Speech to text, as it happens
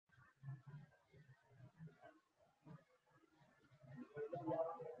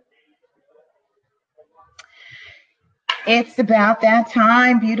It's about that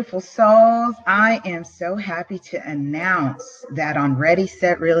time, beautiful souls. I am so happy to announce that on Ready,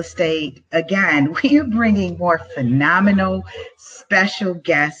 Set, Real Estate, again, we are bringing more phenomenal, special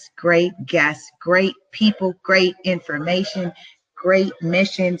guests, great people, great information, great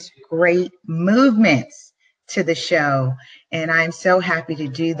missions, great movements to the show. And I'm so happy to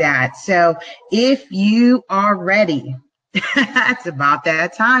do that. So if you are ready, it's about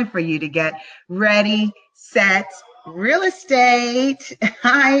that time for you to get ready, set, real estate.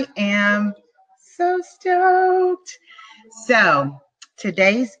 I am so stoked. So,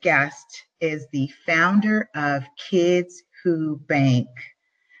 today's guest is the founder of Kids Who Bank,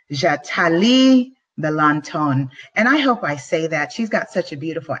 Jatali Melanton. And I hope I say that. She's got such a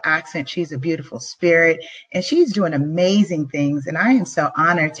beautiful accent. She's a beautiful spirit, and she's doing amazing things. And I am so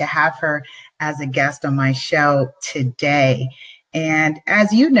honored to have her as a guest on my show today. And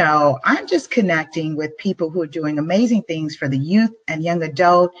as you know, I'm just connecting with people who are doing amazing things for the youth and young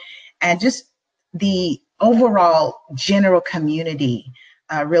adult and just the overall general community,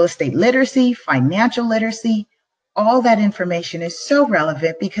 real estate literacy, financial literacy. All that information is so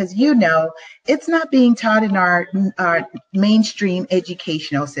relevant because, you know, it's not being taught in our mainstream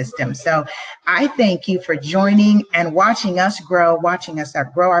educational system. So I thank you for joining and watching us grow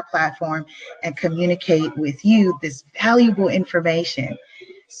our platform and communicate with you this valuable information.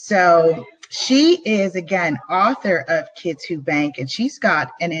 So she is, again, author of Kids Who Bank, and she's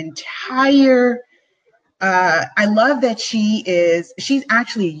got an entire I love that she's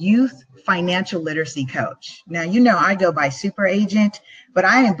actually a youth financial literacy coach. Now, you know, I go by super agent, but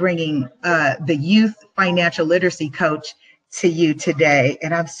I am bringing the youth financial literacy coach to you today.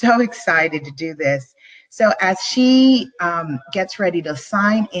 And I'm so excited to do this. So as she gets ready to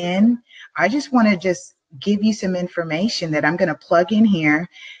sign in, I just want to give you some information that I'm going to plug in here.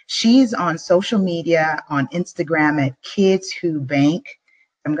 She's on social media, on Instagram at Kids Who Bank.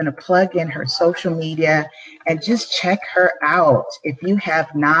 I'm going to plug in her social media and just check her out. If you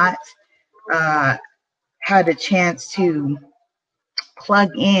have not had a chance to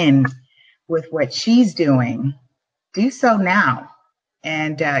plug in with what she's doing, do so now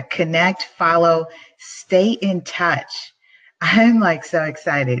and connect, follow, stay in touch. I'm like so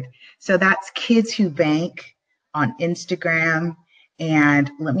excited. So that's Kids Who Bank on Instagram. And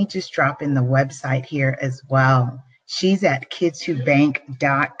let me just drop in the website here as well. She's at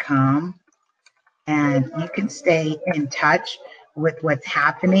kidswhobank.com, and you can stay in touch with what's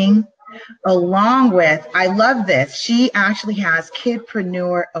happening. Along with, I love this, she actually has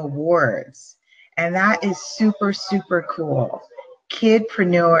Kidpreneur Awards, and that is super, super cool.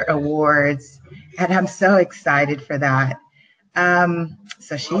 Kidpreneur Awards, and I'm so excited for that.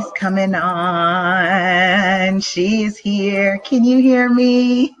 So she's coming on. She is here. Can you hear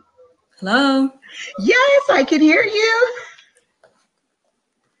me? Hello. Yes, I can hear you.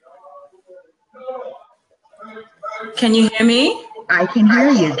 Can you hear me? I can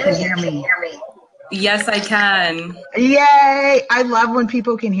hear you. Can you hear me? Yes, I can. Yay! I love when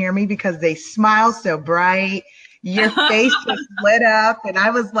people can hear me because they smile so bright. Your face just lit up, and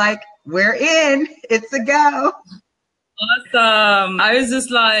I was like, we're in. It's a go. Awesome. I was just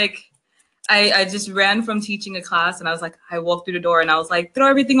like, I just ran from teaching a class, and I walked through the door, and I was like, throw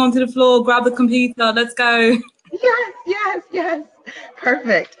everything onto the floor, grab the computer, let's go. Yes.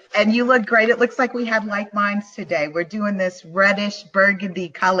 Perfect. And you look great. It looks like we have like minds today. We're doing this reddish burgundy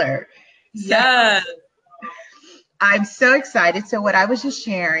color. Yes. I'm so excited. So what I was just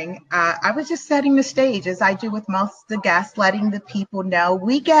sharing, I was just setting the stage as I do with most of the guests, letting the people know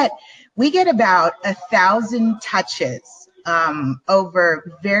we get about 1,000 touches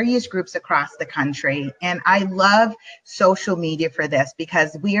over various groups across the country. And I love social media for this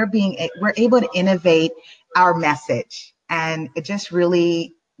because we're able to innovate our message and just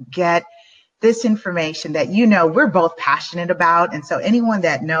really get this information that, you know, we're both passionate about. And so anyone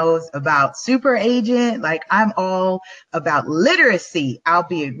that knows about Super Agent, like I'm all about literacy,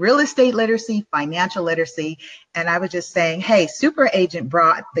 albeit real estate literacy, financial literacy. And I was just saying, hey, Super Agent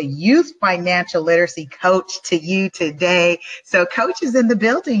brought the youth financial literacy coach to you today. So coach is in the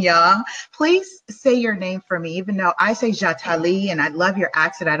building, y'all. Please say your name for me, even though I say Jatali and I love your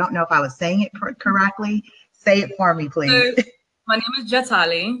accent. I don't know if I was saying it correctly. Say it for me, please. My name is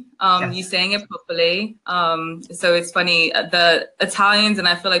Jatali. Yes. You're saying it properly. So it's funny, the Italians and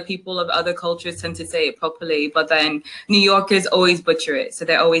I feel like people of other cultures tend to say it properly, but then New Yorkers always butcher it. So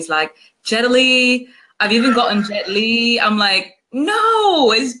they're always like, Jetali. I've even gotten Jet Li. I'm like,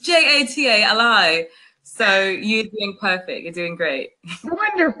 no, it's Jatali. So you're doing perfect. You're doing great.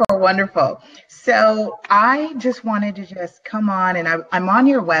 Wonderful, wonderful. So I just wanted to just come on, and I'm on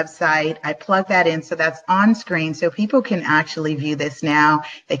your website. I plug that in, so that's on screen, so people can actually view this now.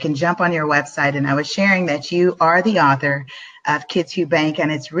 They can jump on your website, and I was sharing that you are the author of Kids Who Bank,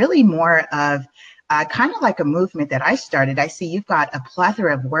 and it's really more of kind of like a movement that I started. I see you've got a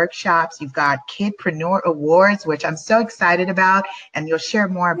plethora of workshops. You've got Kidpreneur Awards, which I'm so excited about, and you'll share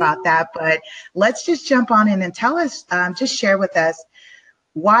more about that. But let's just jump on in and tell us, just share with us,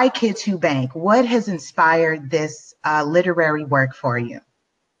 why Kids Who Bank? What has inspired this literary work for you?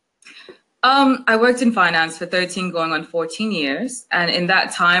 I worked in finance for 13 going on 14 years. And in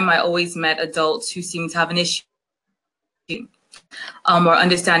that time, I always met adults who seemed to have an issue or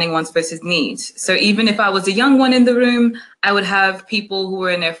understanding wants versus needs. So even if I was a young one in the room, I would have people who were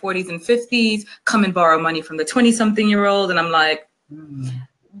in their 40s and 50s come and borrow money from the 20-something-year-old. And I'm like,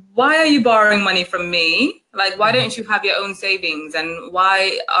 why are you borrowing money from me? Like, why don't you have your own savings? And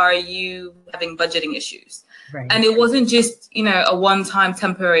why are you having budgeting issues? Right. And it wasn't just, a one-time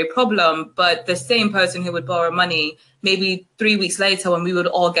temporary problem, but the same person who would borrow money, maybe 3 weeks later when we would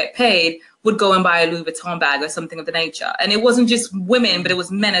all get paid, would go and buy a Louis Vuitton bag or something of the nature. And it wasn't just women, but it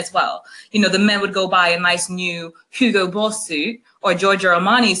was men as well. The men would go buy a nice new Hugo Boss suit or Giorgio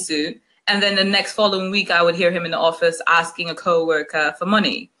Armani suit. And then the next following week, I would hear him in the office asking a coworker for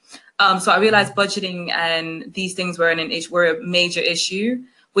money. So I realized budgeting and these things were a major issue,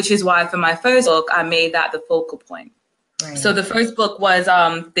 which is why for my first book, I made that the focal point. Right. So the first book was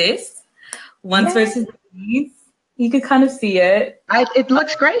this, Wants versus Needs. You could kind of see it. It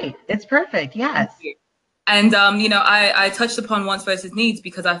looks great. It's perfect. Yes. And, I touched upon wants versus needs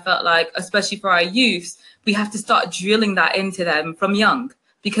because I felt like, especially for our youths, we have to start drilling that into them from young.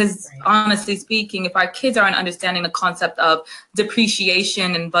 Because honestly speaking, if our kids aren't understanding the concept of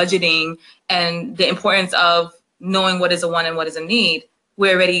depreciation and budgeting and the importance of knowing what is a want and what is a need,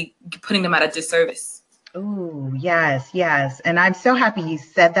 we're already putting them at a disservice. Oh, yes, yes. And I'm so happy you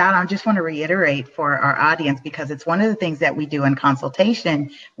said that. I just want to reiterate for our audience, because it's one of the things that we do in consultation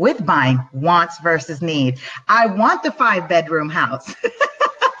with buying, wants versus needs. I want the 5-bedroom house.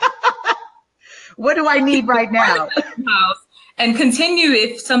 What do I need right now? And continue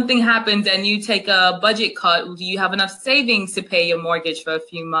if something happens and you take a budget cut, do you have enough savings to pay your mortgage for a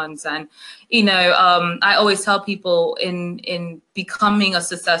few months? And, I always tell people in becoming a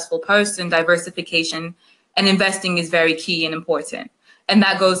successful person, diversification and investing is very key and important. And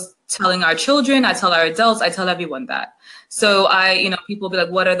that goes telling our children, I tell our adults, I tell everyone that. So people be like,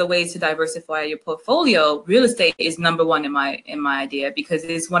 what are the ways to diversify your portfolio? Real estate is number one in my idea, because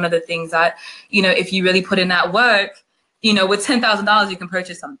it's one of the things that, if you really put in that work, with $10,000, you can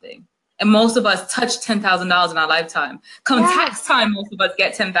purchase something. And most of us touch $10,000 in our lifetime. Come tax time, most of us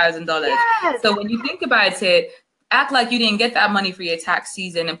get $10,000. Yes. So when you think about it, act like you didn't get that money for your tax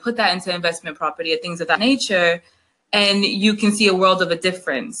season and put that into investment property or things of that nature. And you can see a world of a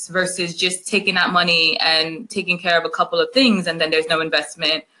difference versus just taking that money and taking care of a couple of things and then there's no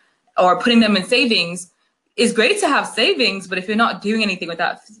investment, or putting them in savings. It's great to have savings, but if you're not doing anything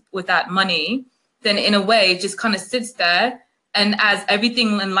with that money, then in a way it just kind of sits there. And as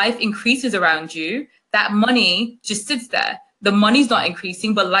everything in life increases around you, that money just sits there. The money's not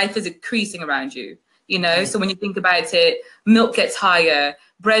increasing, but life is increasing around you. So when you think about it, milk gets higher,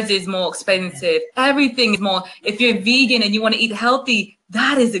 bread is more expensive, everything is more. If you're vegan and you want to eat healthy,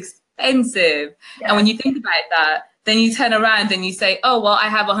 that is expensive. Yeah. And when you think about that, then you turn around and you say, oh, well, I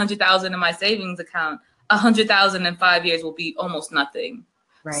have 100,000 in my savings account. 100,000 in 5 years will be almost nothing.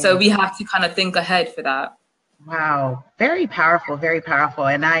 Right. So we have to kind of think ahead for that. Wow. Very powerful, very powerful.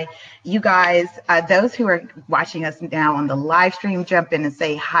 And you guys, those who are watching us now on the live stream, jump in and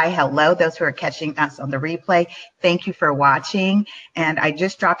say hi, hello. Those who are catching us on the replay, thank you for watching. And I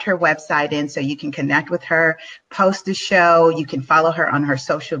just dropped her website in so you can connect with her, post the show. You can follow her on her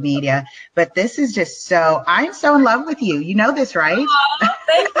social media. But this is just I'm so in love with you. You know this, right? Oh,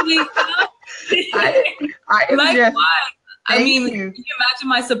 thank you. I am just... Can you imagine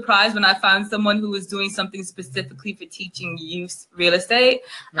my surprise when I found someone who was doing something specifically for teaching youth real estate?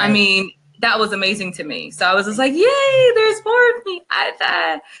 Right. That was amazing to me. So I was just like, yay, there's more of me at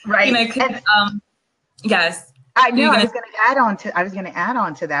that. Right. Yes. I know. I was going to add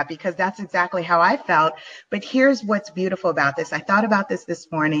on to that because that's exactly how I felt. But here's what's beautiful about this. I thought about this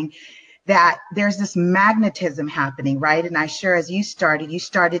morning, that there's this magnetism happening, right? And as you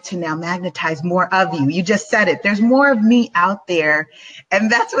started to now magnetize more of you. You just said it. There's more of me out there,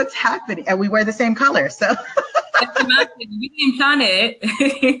 and that's what's happening. And we wear the same color, so. We didn't plan it.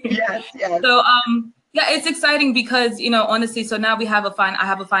 Yes. So, Yeah, it's exciting because, honestly, so now I have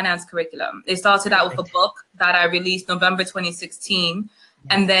a finance curriculum. It started out with a book that I released November 2016.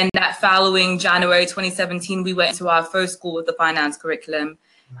 And then that following January 2017, we went to our first school with the finance curriculum.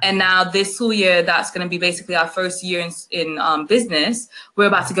 And now this school year, that's going to be basically our first year in business. We're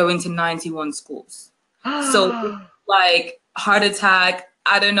about to go into 91 schools. So like heart attack,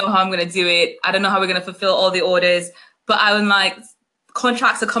 I don't know how I'm going to do it. I don't know how we're going to fulfill all the orders, but I'm like,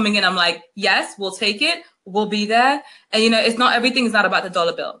 contracts are coming in. I'm like, yes, we'll take it. We'll be there. And, it's not, everything is not about the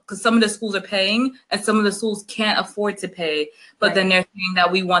dollar bill, because some of the schools are paying and some of the schools can't afford to pay. But then they're saying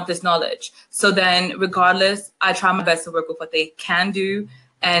that we want this knowledge. So then regardless, I try my best to work with what they can do.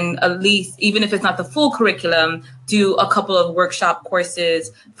 And at least, even if it's not the full curriculum, do a couple of workshop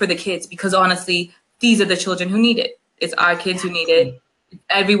courses for the kids, because honestly, these are the children who need it. It's our kids who need it.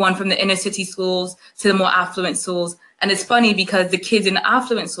 Everyone from the inner city schools to the more affluent schools. And it's funny because the kids in the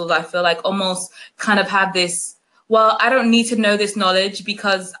affluent schools, I feel like almost kind of have this, well, I don't need to know this knowledge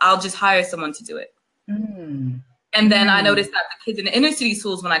because I'll just hire someone to do it. And then I noticed that the kids in the inner city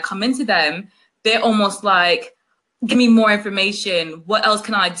schools, when I come into them, they're almost like, give me more information. What else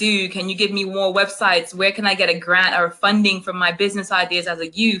can I do? Can you give me more websites? Where can I get a grant or funding for my business ideas as a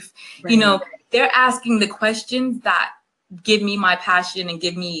youth? They're asking the questions that give me my passion and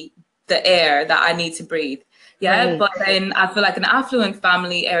give me the air that I need to breathe. But then I feel like in affluent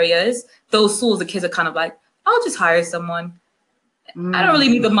family areas, those schools, the kids are kind of like, I'll just hire someone. I don't really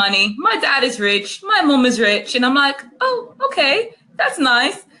need the money. My dad is rich. My mom is rich. And I'm like, oh, okay, that's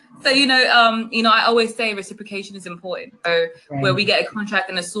nice. So, I always say reciprocation is important. So where we get a contract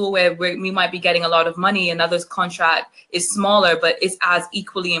in a school where we might be getting a lot of money, another's contract is smaller, but it's as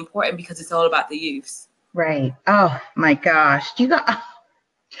equally important because it's all about the youths. Right. Oh my gosh.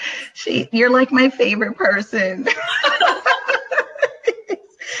 You're like my favorite person.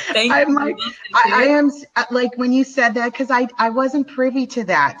 I'm like, I am like, when you said that, because I wasn't privy to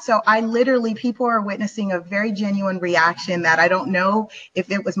that. So people are witnessing a very genuine reaction that I don't know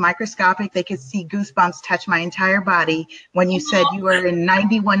if it was microscopic. They could see goosebumps touch my entire body when you said you were in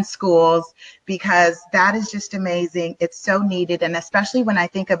 91 schools, because that is just amazing. It's so needed. And especially when I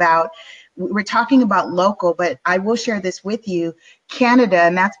think about, we're talking about local, but I will share this with you. Canada,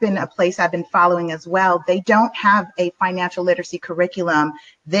 and that's been a place I've been following as well, they don't have a financial literacy curriculum.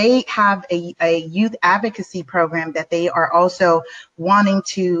 They have a youth advocacy program that they are also wanting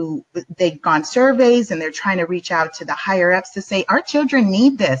to, they've gone surveys and they're trying to reach out to the higher ups to say, our children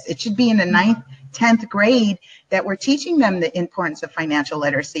need this. It should be in the 9th, 10th grade that we're teaching them the importance of financial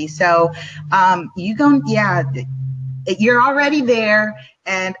literacy. So you're already there.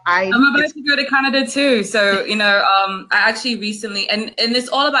 And I'm about to go to Canada too. So, I actually recently, and it's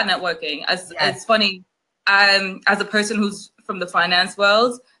all about networking. It's funny, as a person who's from the finance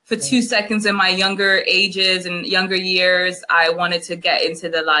world, for 2 seconds in my younger ages and younger years, I wanted to get into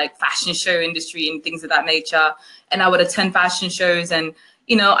the fashion show industry and things of that nature. And I would attend fashion shows and,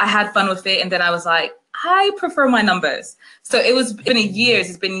 I had fun with it. And then I was like, I prefer my numbers. So it's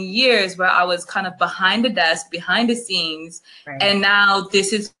been years where I was kind of behind the desk, behind the scenes. And now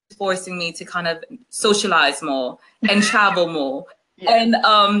this is forcing me to kind of socialize more and travel more. And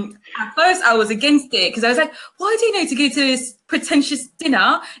at first I was against it because I was like, why do you need to go to this pretentious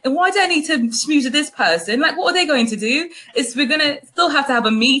dinner? And why do I need to schmooze with this person? Like, what are they going to do? We're going to still have to have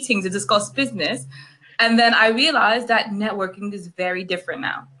a meeting to discuss business. And then I realized that networking is very different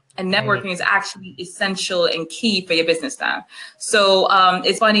now. And networking is actually essential and key for your business now. So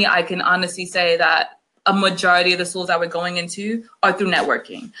it's funny, I can honestly say that a majority of the schools that we're going into are through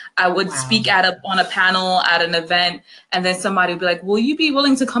networking. I would speak on a panel at an event, and then somebody would be like, will you be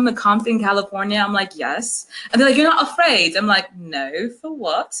willing to come to Compton, California? I'm like, yes. And they're like, you're not afraid? I'm like, no, for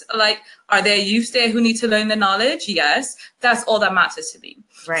what? Like, are there youths there who need to learn the knowledge? Yes. That's all that matters to me.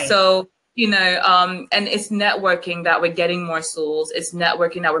 So, and it's networking that we're getting more schools. It's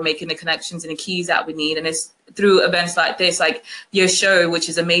networking that we're making the connections and the keys that we need. And it's through events like this, like your show, which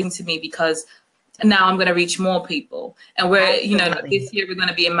is amazing to me because now I'm going to reach more people. And we're, this year we're going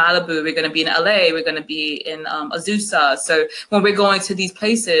to be in Malibu, we're going to be in LA, we're going to be in Azusa. So when we're going to these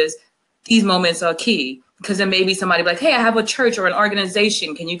places, these moments are key because then maybe somebody be like, hey, I have a church or an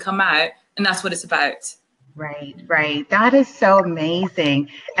organization. Can you come out? And that's what it's about. Right. That is so amazing.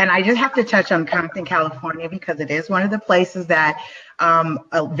 And I just have to touch on Compton, California, because it is one of the places that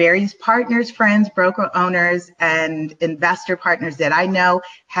various partners, friends, broker owners, and investor partners that I know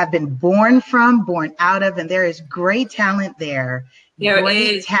have been born out of, and there is great talent there.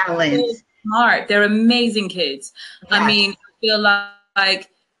 Great talent. So smart. They're amazing kids. Yes. I mean, I feel like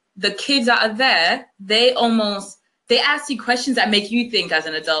the kids that are there, they ask you questions that make you think as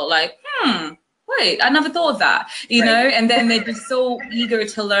an adult, like, wait, I never thought of that, you know, and then they're just so eager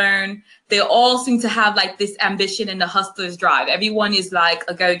to learn. They all seem to have like this ambition and the hustler's drive. Everyone is like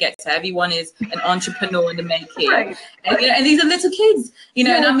a go-getter. Everyone is an entrepreneur in the making. And, you know, and these are little kids, you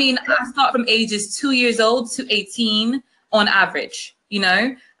know, and I mean, I start from ages 2 years old to 18 on average, you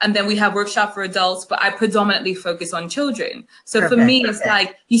know, and then we have workshop for adults, but I predominantly focus on children. So for me, it's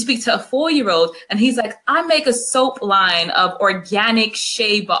like you speak to a 4-year-old and he's like, I make a soap line of organic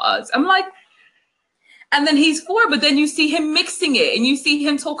shea butters. I'm like, and then he's 4, but then you see him mixing it and you see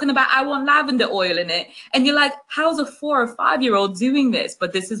him talking about, I want lavender oil in it. And you're like, how's a 4 or 5-year-old doing this?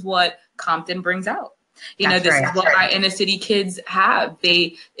 But this is what Compton brings out. You know, this is what our inner city kids have.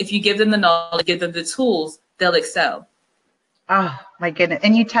 If you give them the knowledge, give them the tools, they'll excel. Oh my goodness.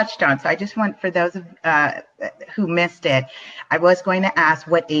 And you touched on, so I just want, for those of who missed it, I was going to ask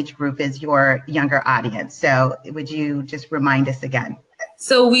what age group is your younger audience. So would you just remind us again?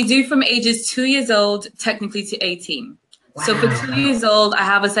 So we do from ages 2 years old, technically, to 18. Wow. So for 2 years old, I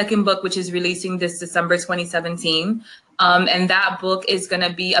have a second book, which is releasing this December 2017. And that book is going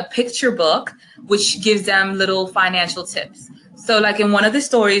to be a picture book, which gives them little financial tips. So like in one of the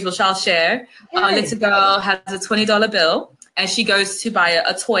stories, which I'll share, a little girl has a $20 bill and she goes to buy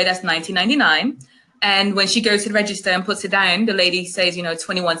a toy that's $19.99. And when she goes to the register and puts it down, the lady says, you know,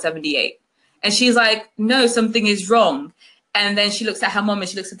 $21.78. And she's like, no, something is wrong. And then she looks at her mom and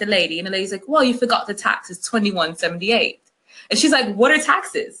she looks at the lady, and the lady's like, well, you forgot the tax. It's $21.78. And she's like, what are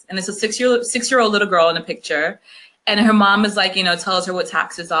taxes? And it's a six-year-old little girl in a picture. And her mom is like, you know, tells her what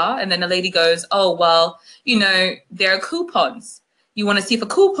taxes are. And then the lady goes, oh, well, you know, there are coupons. You want to see if a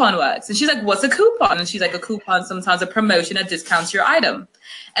coupon works? And she's like, what's a coupon? And she's like, a coupon, sometimes a promotion that discounts your item.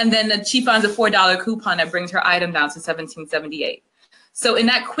 And then she finds a $4 coupon that brings her item down to $17.78. So in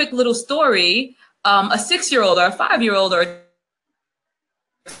that quick little story, a 6-year-old or a 5-year-old or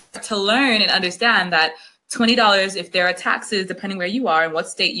to learn and understand that $20, if there are taxes, depending where you are and what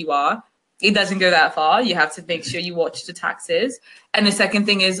state you are, it doesn't go that far. You have to make sure you watch the taxes. And the second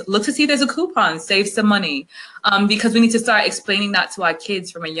thing is look to see if there's a coupon, save some money, because we need to start explaining that to our kids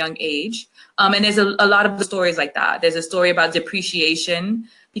from a young age. And there's a lot of stories like that. There's a story about depreciation,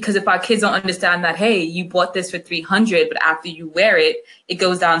 because if our kids don't understand that, hey, you bought this for $300, but after you wear it, it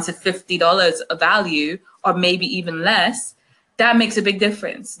goes down to $50 of value, or maybe even less, that makes a big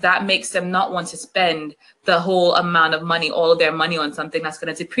difference. That makes them not want to spend the whole amount of money, all of their money, on something that's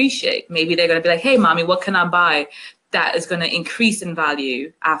going to depreciate. Maybe they're going to be like, hey, mommy, what can I buy that is going to increase in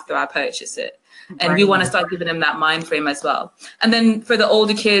value after I purchase it? And we want to start giving them that mind frame as well. And then for the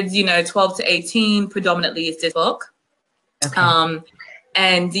older kids, you know, 12 to 18, predominantly is this book.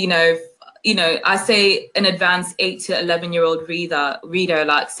 And, you know, I say an advanced 8 to 11-year-old reader,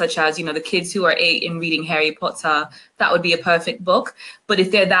 like such as, you know, the kids who are 8 and reading Harry Potter, that would be a perfect book. But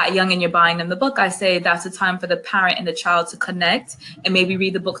if they're that young and you're buying them the book, I say that's a time for the parent and the child to connect and maybe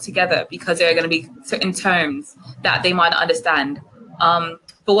read the book together, because there are going to be certain terms that they might not understand.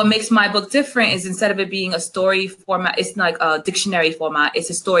 But what makes my book different is instead of it being a story format, it's like a dictionary format, it's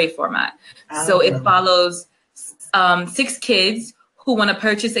a story format. So it follows 6 kids who want to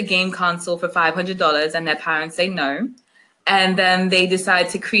purchase a game console for $500 and their parents say no. And then they decide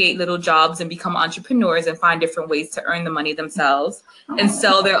to create little jobs and become entrepreneurs and find different ways to earn the money themselves and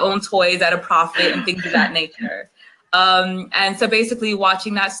sell their own toys at a profit and things of that nature. And so basically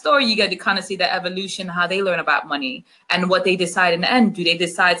watching that story, you get to kind of see the evolution, how they learn about money and what they decide in the end. Do they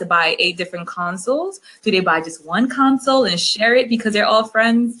decide to buy 8 different consoles? Do they buy just one console and share it because they're all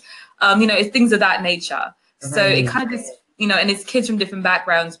friends? You know, it's things of that nature. So it kind of just, you know, and it's kids from different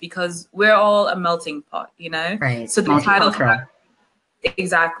backgrounds because we're all a melting pot, you know? So the title,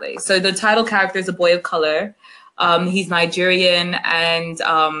 exactly. So the title character is a boy of color. He's Nigerian and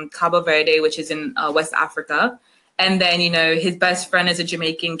Cabo Verde, which is in West Africa. And then, you know, his best friend is a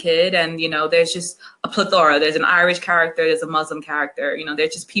Jamaican kid. And, you know, there's just a plethora. There's an Irish character. There's a Muslim character. You know,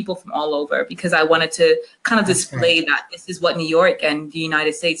 there's just people from all over, because I wanted to kind of display that this is what New York and the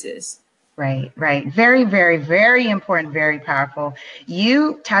United States is. Right. Very, very, very important, very powerful.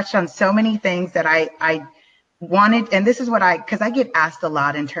 You touched on so many things that I wanted, and this is what because I get asked a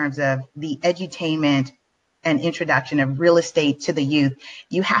lot in terms of the edutainment and introduction of real estate to the youth.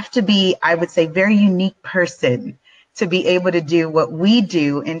 You have to be, I would say, very unique person to be able to do what we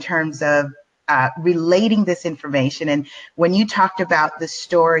do in terms of relating this information. And when you talked about the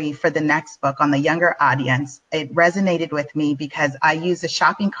story for the next book on the younger audience, it resonated with me because I use a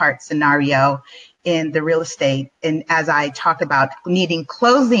shopping cart scenario in the real estate. And as I talked about needing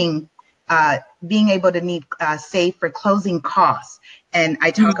closing, being able to save for closing costs. And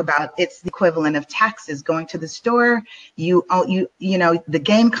I talk about it's the equivalent of taxes. Going to the store, you know, the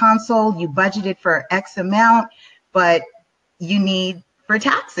game console, you budgeted for X amount, but you need for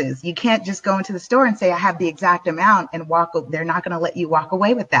taxes. You can't just go into the store and say, I have the exact amount and walk. They're not going to let you walk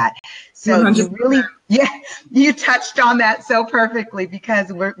away with that. So 100%. You really, you touched on that so perfectly,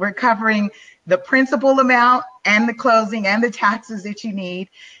 because we're covering the principal amount and the closing and the taxes that you need.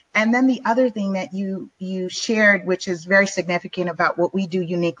 And then the other thing that you shared, which is very significant about what we do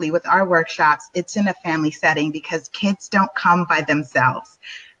uniquely with our workshops, it's in a family setting, because kids don't come by themselves.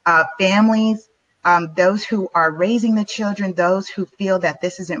 Families, those who are raising the children, those who feel that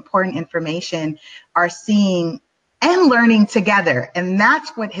this is important information, are seeing and learning together. And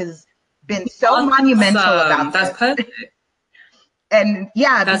that's what has been so monumental about this. That's perfect. And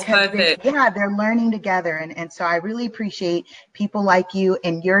that's perfect. They're learning together. And so I really appreciate people like you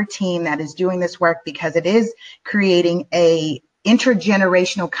and your team that is doing this work, because it is creating a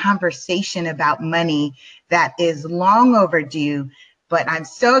intergenerational conversation about money that is long overdue. But I'm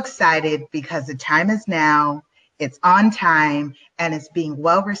so excited because the time is now, it's on time, and it's being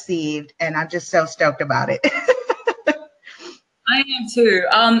well received. And I'm just so stoked about it. I am too.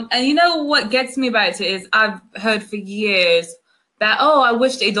 And you know what gets me about it is I've heard for years that, oh, I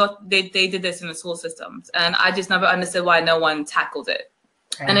wish they did this in the school systems. And I just never understood why no one tackled it.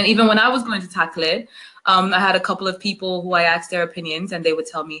 Okay. And then even when I was going to tackle it, I had a couple of people who I asked their opinions, and they would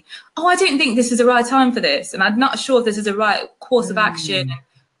tell me, oh, I don't think this is the right time for this. And I'm not sure if this is the right course of action.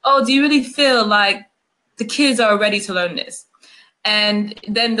 Oh, do you really feel like the kids are ready to learn this? And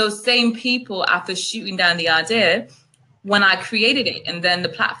then those same people, after shooting down the idea, when I created it and then the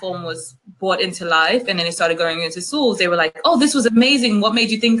platform was brought into life and then it started going into schools, they were like, oh, this was amazing. What made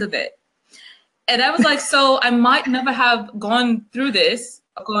you think of it? And I was like, so I might never have gone through this,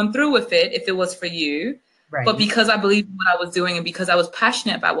 or gone through with it if it was for you. Right. But because I believed in what I was doing and because I was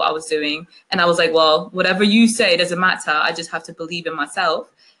passionate about what I was doing, and I was like, well, whatever you say doesn't matter. I just have to believe in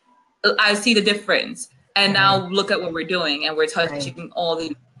myself. I see the difference. And now look at what we're doing, and we're touching all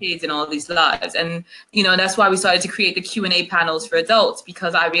these kids and all these lives. And, you know, that's why we started to create the Q&A panels for adults,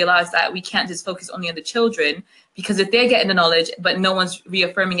 because I realized that we can't just focus only on the children, because if they're getting the knowledge, but no one's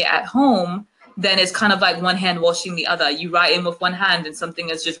reaffirming it at home, then it's kind of like one hand washing the other. You write in with one hand and something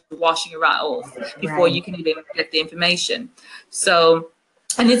is just washing it right off before you can even get the information. So,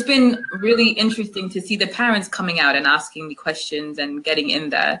 and it's been really interesting to see the parents coming out and asking me questions and getting in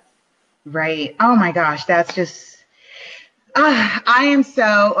there. Right. Oh my gosh, that's just, I am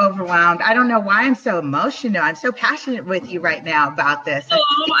so overwhelmed. I don't know why I'm so emotional. I'm so passionate with you right now about this.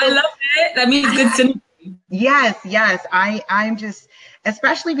 Oh, I love it. That means good synergy. Yes. I'm just,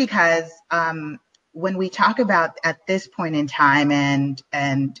 especially because when we talk about at this point in time,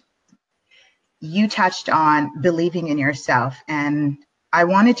 and you touched on believing in yourself, and I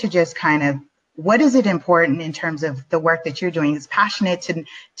wanted to just kind of, what is it important in terms of the work that you're doing? It's passionate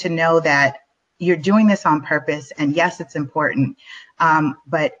to know that you're doing this on purpose, and yes, it's important.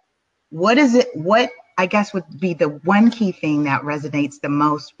 But what is it? What I guess would be the one key thing that resonates the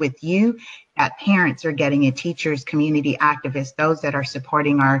most with you that parents are getting, and teachers, community activists, those that are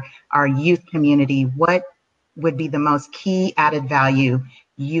supporting our youth community? What would be the most key added value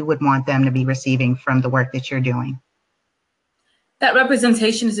you would want them to be receiving from the work that you're doing? That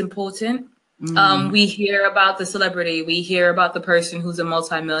representation is important. We hear about the celebrity, we hear about the person who's a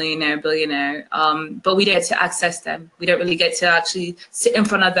multimillionaire, billionaire, but we don't get to access them. We don't really get to actually sit in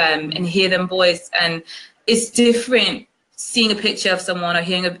front of them and hear them voice. And it's different seeing a picture of someone or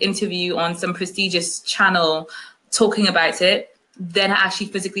hearing an interview on some prestigious channel talking about it than actually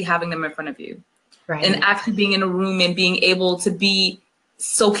physically having them in front of you. Right. And actually being in a room and being able to be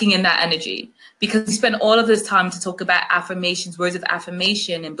soaking in that energy. Because we spend all of this time to talk about affirmations, words of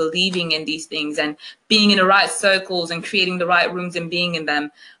affirmation, and believing in these things and being in the right circles and creating the right rooms and being in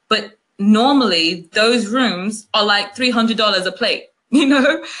them. But normally those rooms are like $300 a plate. You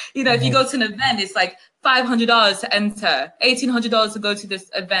know, if you go to an event, it's like $500 to enter, $1,800 to go to this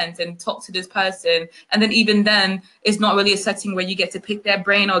event and talk to this person. And then even then, it's not really a setting where you get to pick their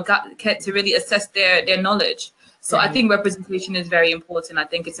brain or get to really assess their knowledge. So I think representation is very important. I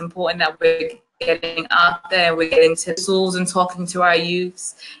think it's important that we're getting out there, we're getting to schools and talking to our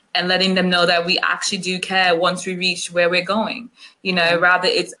youths and letting them know that we actually do care once we reach where we're going. You know, rather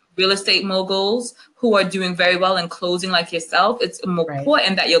it's real estate moguls who are doing very well and closing like yourself. It's more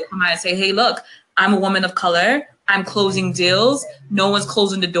important that you'll come out and say, hey, look, I'm a woman of color. I'm closing deals. No one's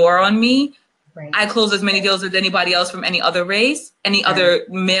closing the door on me. I close as many deals as anybody else from any other race, any other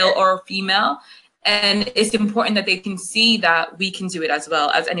male or female. And it's important that they can see that we can do it as well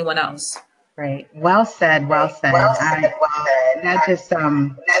as anyone else. Right. Well said. Well said. Well said. Well said. That just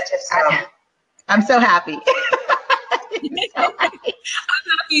I'm so happy. So happy. I'm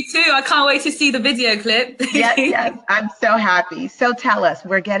happy too. I can't wait to see the video clip. Yes, I'm so happy. So tell us,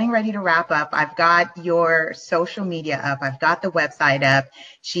 we're getting ready to wrap up. I've got your social media up. I've got the website up.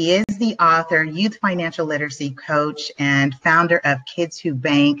 She is the author, youth financial literacy coach, and founder of Kids Who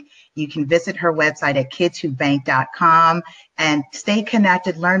Bank. You can visit her website at kidswhobank.com and stay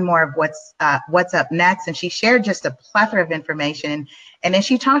connected, learn more of what's up next. And she shared just a plethora of information. And then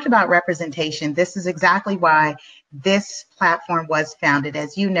she talked about representation. This is exactly why this platform was founded.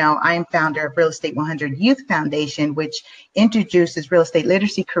 As you know, I am founder of Real Estate 100 Youth Foundation, which introduces real estate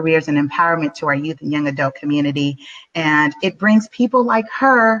literacy, careers, and empowerment to our youth and young adult community. And it brings people like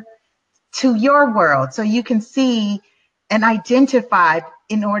her to your world so you can see and identify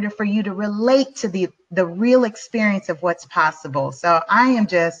in order for you to relate to the real experience of what's possible. So I am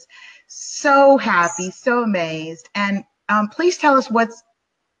just so happy, so amazed. And please tell us what's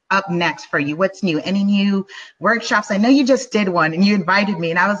up next for you. What's new? Any new workshops? I know you just did one and you invited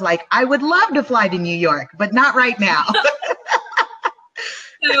me and I was like, I would love to fly to New York, but not right now.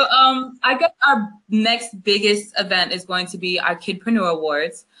 So I guess our next biggest event is going to be our Kidpreneur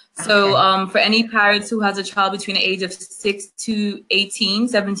Awards. So for any parents who has a child between the age of 6 to 18,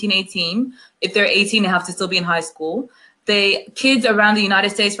 17, 18, if they're 18, they have to still be in high school. The kids around the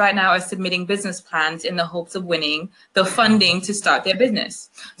United States right now are submitting business plans in the hopes of winning the funding to start their business.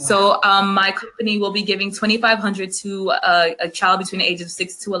 Wow. So my company will be giving $2,500 to a child between the ages of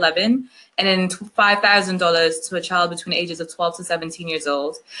 6 to 11, and then $5,000 to a child between the ages of 12 to 17 years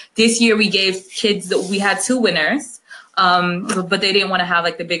old. This year we gave kids, we had 2 winners, but they didn't want to have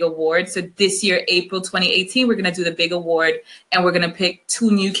like the big award. So this year, April 2018, we're going to do the big award, and we're going to pick 2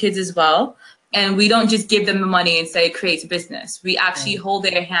 new kids as well. And we don't just give them the money and say, create a business. We actually hold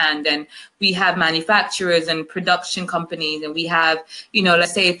their hand, and we have manufacturers and production companies. And we have, you know,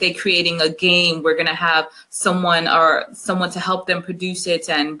 let's say if they're creating a game, we're going to have someone to help them produce it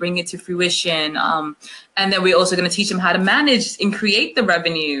and bring it to fruition. And then we're also going to teach them how to manage and create the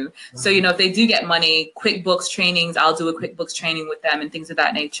revenue. So, you know, if they do get money, QuickBooks trainings, I'll do a QuickBooks training with them and things of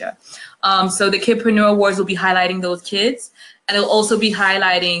that nature. So the Kidpreneur Awards will be highlighting those kids, and it'll also be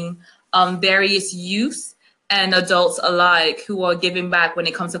highlighting various youth and adults alike who are giving back when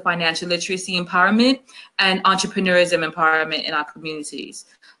it comes to financial literacy empowerment and entrepreneurism empowerment in our communities.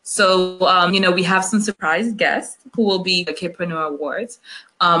 So, you know, we have some surprise guests who will be the Kidpreneur Awards.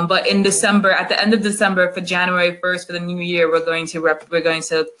 But in December, at the end of December, for January 1st, for the new year, we're going to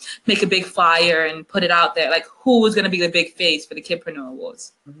make a big flyer and put it out there, like who is going to be the big face for the Kidpreneur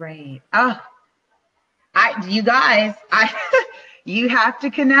Awards. Right. Oh, you guys, you have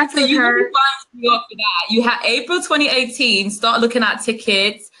to connect with her. New York for that. You have April 2018. Start looking at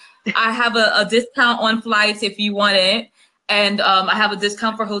tickets. I have a discount on flights if you want it, and I have a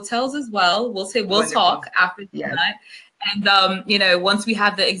discount for hotels as well. We'll talk after tonight. And you know, once we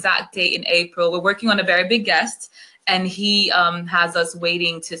have the exact date in April, we're working on a very big guest, and he has us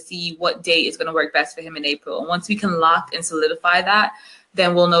waiting to see what date is going to work best for him in April. And once we can lock and solidify that,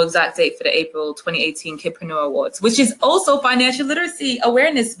 then we'll know exact date for the April 2018 Kidpreneur Awards, which is also Financial Literacy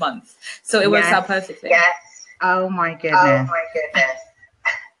Awareness Month. So it works out perfectly. Yes. Oh my goodness. Oh my goodness.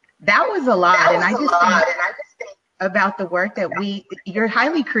 That was a lot. And I just think about the work that you're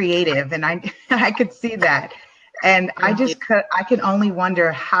highly creative, and I could see that. And I can only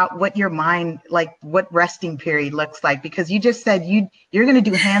wonder what your mind, like what resting period looks like, because you just said you're going to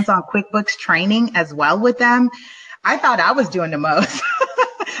do hands-on QuickBooks training as well with them. I thought I was doing the most.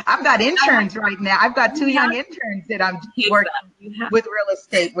 I've got interns right now. I've got 2 young interns that I'm working with real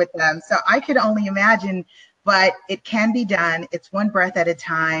estate with them. So I could only imagine, but it can be done. It's one breath at a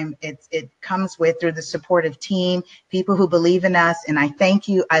time. It comes through the supportive team, people who believe in us. And I thank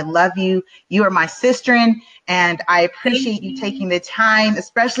you. I love you. You are my sisterin, and I appreciate you taking the time,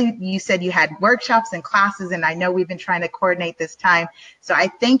 especially you said you had workshops and classes, and I know we've been trying to coordinate this time. So I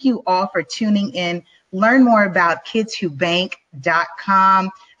thank you all for tuning in. Learn more about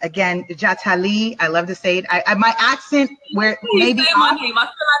kidswhobank.com. Again, Jatali, I love to say it. My accent, where maybe my name. I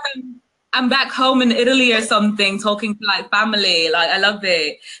feel like I'm back home in Italy or something, talking to like family. Like I love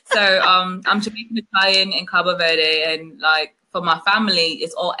it. So I'm Jamaican, Italian, and Cabo Verde, and like for my family,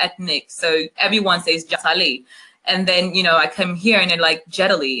 it's all ethnic. So everyone says Jatali, and then you know I come here and they're like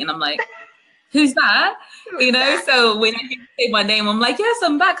Jetali, and I'm like, who's that? You know, so when I say my name, I'm like, yes,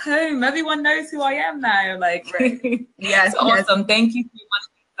 I'm back home. Everyone knows who I am now. Like, right. Yes, awesome. Yes. Thank you so much,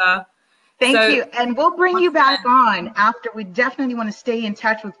 Lisa. Thank you. And we'll bring you back on after. We definitely want to stay in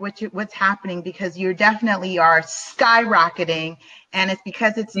touch with what's happening, because you definitely are skyrocketing and it's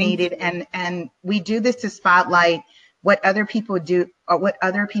because it's Thank needed. you. And we do this to spotlight what other people do, or what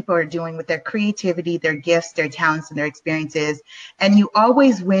other people are doing with their creativity, their gifts, their talents, and their experiences. And you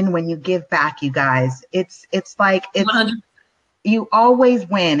always win when you give back, you guys. It's like, it's, 100. you always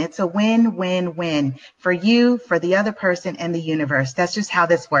win. It's a win, win, win for you, for the other person, and the universe. That's just how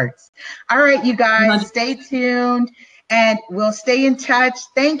this works. All right, you guys, 100. stay tuned and we'll stay in touch.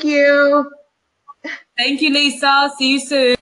 Thank you. Thank you, Lisa. See you soon.